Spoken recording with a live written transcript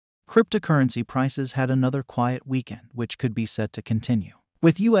Cryptocurrency prices had another quiet weekend, which could be set to continue.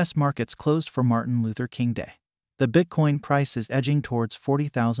 With U.S. markets closed for Martin Luther King Day, the Bitcoin price is edging towards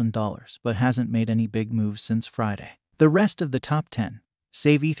 $40,000 but hasn't made any big moves since Friday. The rest of the top 10,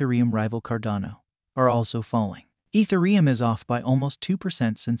 save Ethereum rival Cardano, are also falling. Ethereum is off by almost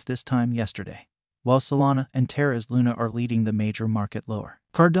 2% since this time yesterday, while Solana and Terra's Luna are leading the major market lower.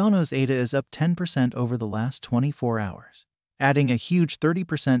 Cardano's ADA is up 10% over the last 24 hours, adding a huge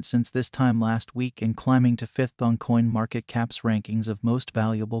 30% since this time last week and climbing to 5th on CoinMarketCap's rankings of most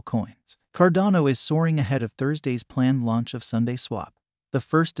valuable coins. Cardano is soaring ahead of Thursday's planned launch of SundaySwap, the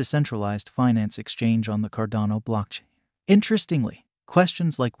first decentralized finance exchange on the Cardano blockchain. Interestingly,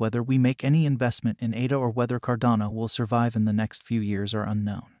 questions like whether we make any investment in ADA or whether Cardano will survive in the next few years are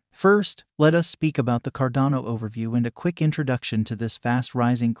unknown. First, let us speak about the Cardano overview and a quick introduction to this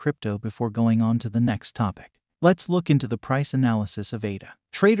fast-rising crypto before going on to the next topic. Let's look into the price analysis of ADA.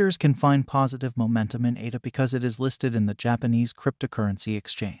 Traders can find positive momentum in ADA because it is listed in the Japanese cryptocurrency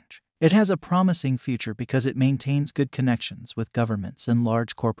exchange. It has a promising future because it maintains good connections with governments and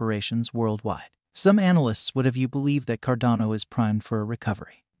large corporations worldwide. Some analysts would have you believe that Cardano is primed for a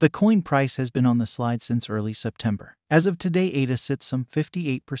recovery. The coin price has been on the slide since early September. As of today, ADA sits some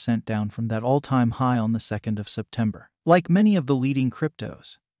 58% down from that all-time high on the 2nd of September. Like many of the leading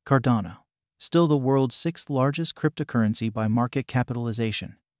cryptos, Cardano, still the world's 6th largest cryptocurrency by market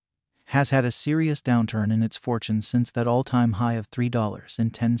capitalization, has had a serious downturn in its fortune since that all-time high of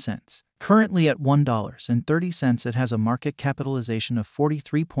 $3.10. Currently at $1.30, it has a market capitalization of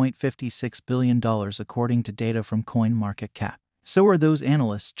 $43.56 billion according to data from CoinMarketCap. So are those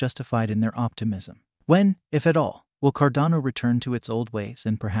analysts justified in their optimism? When, if at all, will Cardano return to its old ways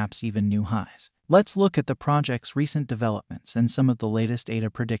and perhaps even new highs? Let's look at the project's recent developments and some of the latest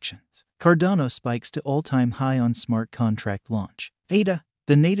ADA predictions. Cardano spikes to all-time high on smart contract launch. ADA,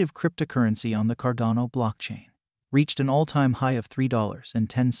 the native cryptocurrency on the Cardano blockchain, reached an all-time high of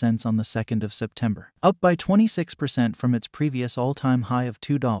 $3.10 on the 2nd of September, up by 26% from its previous all-time high of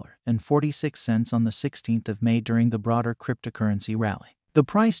 $2.46 on the 16th of May during the broader cryptocurrency rally. The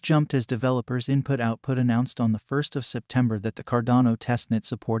price jumped as developers Input-Output announced on the 1st of September that the Cardano testnet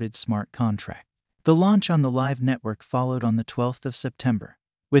supported smart contracts. The launch on the live network followed on the 12th of September,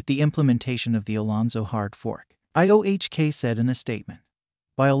 with the implementation of the Alonzo hard fork. IOHK said in a statement,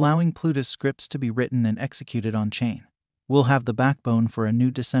 "By allowing Plutus scripts to be written and executed on-chain, we'll have the backbone for a new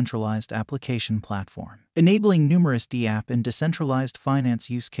decentralized application platform, enabling numerous DApp and decentralized finance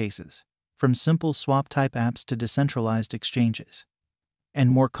use cases, from simple swap-type apps to decentralized exchanges, and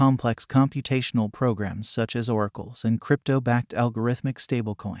more complex computational programs such as oracles and crypto-backed algorithmic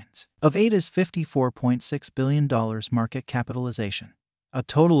stablecoins." Of ADA's $54.6 billion market capitalization, a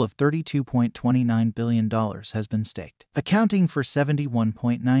total of $32.29 billion has been staked, accounting for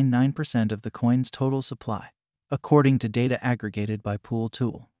 71.99% of the coin's total supply, according to data aggregated by Pool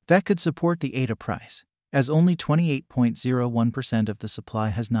Tool. That could support the ADA price, as only 28.01% of the supply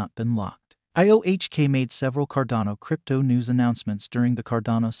has not been locked. IOHK made several Cardano crypto news announcements during the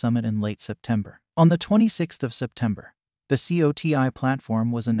Cardano Summit in late September. On the 26th of September, the COTI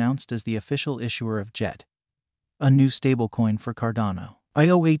platform was announced as the official issuer of JED, a new stablecoin for Cardano.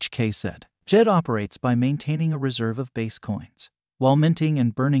 IOHK said, JED operates by maintaining a reserve of base coins, while minting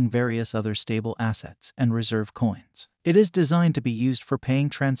and burning various other stable assets and reserve coins. It is designed to be used for paying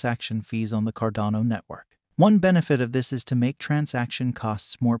transaction fees on the Cardano network. One benefit of this is to make transaction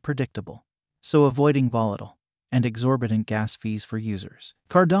costs more predictable, so avoiding volatile and exorbitant gas fees for users.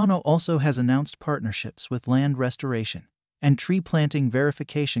 Cardano also has announced partnerships with land restoration and tree planting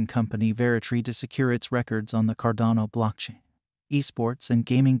verification company Veritree to secure its records on the Cardano blockchain. Esports and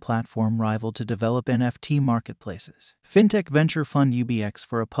gaming platform rival to develop NFT marketplaces. Fintech venture fund UBX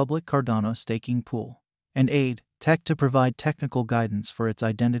for a public Cardano staking pool. And Aid Tech to provide technical guidance for its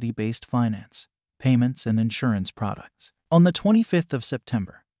identity-based finance, payments, and insurance products. On the 25th of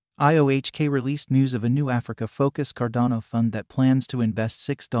September, IOHK released news of a new Africa-focused Cardano fund that plans to invest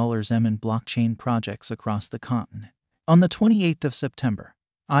 $6M in blockchain projects across the continent. On the 28th of September,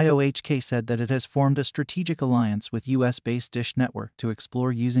 IOHK said that it has formed a strategic alliance with US-based Dish Network to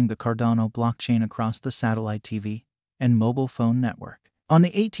explore using the Cardano blockchain across the satellite TV and mobile phone network. On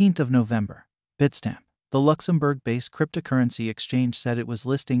the 18th of November, Bitstamp, the Luxembourg-based cryptocurrency exchange, said it was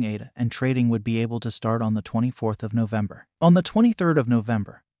listing ADA and trading would be able to start on the 24th of November. On the 23rd of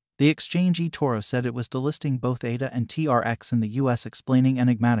November, the exchange eTORO said it was delisting both ADA and TRX in the US, explaining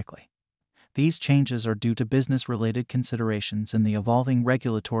enigmatically, "These changes are due to business-related considerations in the evolving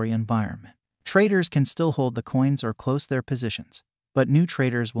regulatory environment. Traders can still hold the coins or close their positions, but new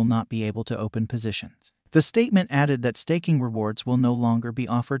traders will not be able to open positions." The statement added that staking rewards will no longer be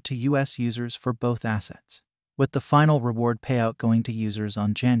offered to U.S. users for both assets, with the final reward payout going to users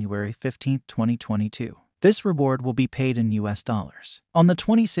on January 15, 2022. This reward will be paid in US dollars. On the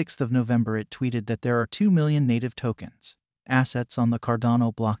 26th of November, it tweeted that there are 2 million native tokens, assets on the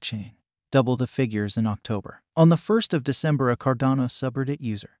Cardano blockchain, double the figures in October. On the 1st of December, a Cardano subreddit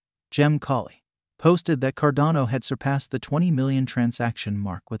user, Gem Collie, posted that Cardano had surpassed the 20 million transaction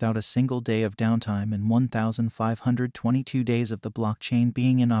mark without a single day of downtime in 1,522 days of the blockchain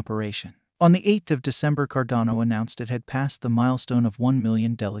being in operation. On the 8th of December, Cardano announced it had passed the milestone of 1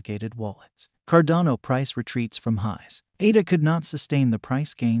 million delegated wallets. Cardano price retreats from highs. ADA could not sustain the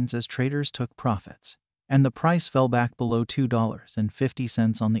price gains as traders took profits, and the price fell back below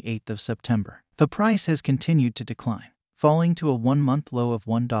 $2.50 on the 8th of September. The price has continued to decline, falling to a one-month low of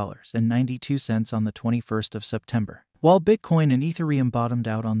 $1.92 on the 21st of September. While Bitcoin and Ethereum bottomed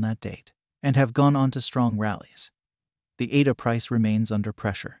out on that date and have gone on to strong rallies, the ADA price remains under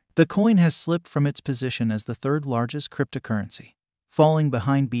pressure. The coin has slipped from its position as the third largest cryptocurrency, falling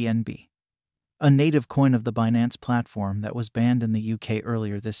behind BNB, a native coin of the Binance platform that was banned in the UK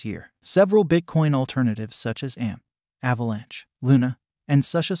earlier this year. Several Bitcoin alternatives such as AMP, Avalanche, Luna, and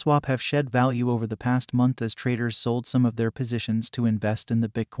SushiSwap have shed value over the past month as traders sold some of their positions to invest in the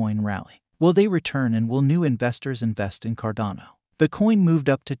Bitcoin rally. Will they return, and will new investors invest in Cardano? The coin moved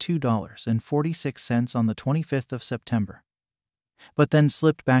up to $2.46 on the 25th of September, but then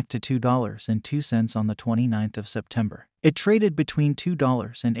slipped back to $2.02 on the 29th of September. It traded between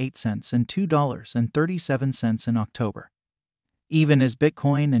 $2.08 and $2.37 in October, even as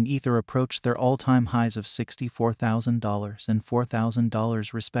Bitcoin and Ether approached their all-time highs of $64,000 and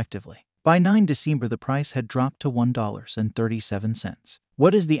 $4,000 respectively. By 9 December, the price had dropped to $1.37.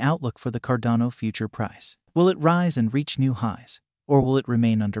 What is the outlook for the Cardano future price? Will it rise and reach new highs, or will it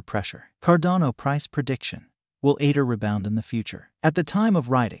remain under pressure? Cardano price prediction. Will ADA rebound in the future? At the time of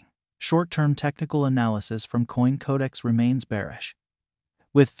writing, short-term technical analysis from CoinCodex remains bearish,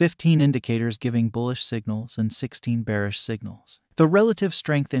 with 15 indicators giving bullish signals and 16 bearish signals. The relative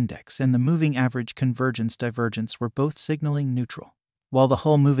strength index and the moving average convergence divergence were both signaling neutral, while the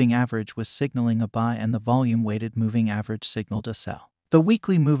whole moving average was signaling a buy and the volume-weighted moving average signaled a sell. The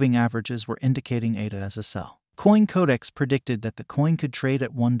weekly moving averages were indicating ADA as a sell. CoinCodex predicted that the coin could trade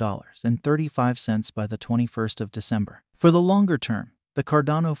at $1.35 by the 21st of December. For the longer term, the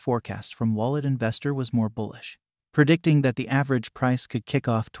Cardano forecast from Wallet Investor was more bullish, predicting that the average price could kick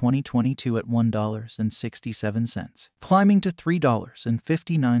off 2022 at $1.67, climbing to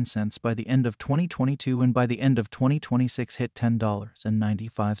 $3.59 by the end of 2022, and by the end of 2026 hit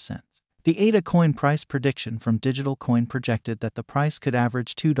 $10.95. The ADA coin price prediction from Digital Coin projected that the price could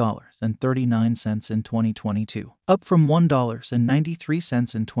average $2.39 in 2022, up from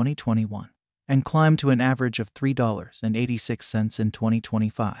 $1.93 in 2021, and climb to an average of $3.86 in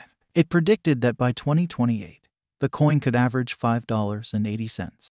 2025. It predicted that by 2028, the coin could average $5.80.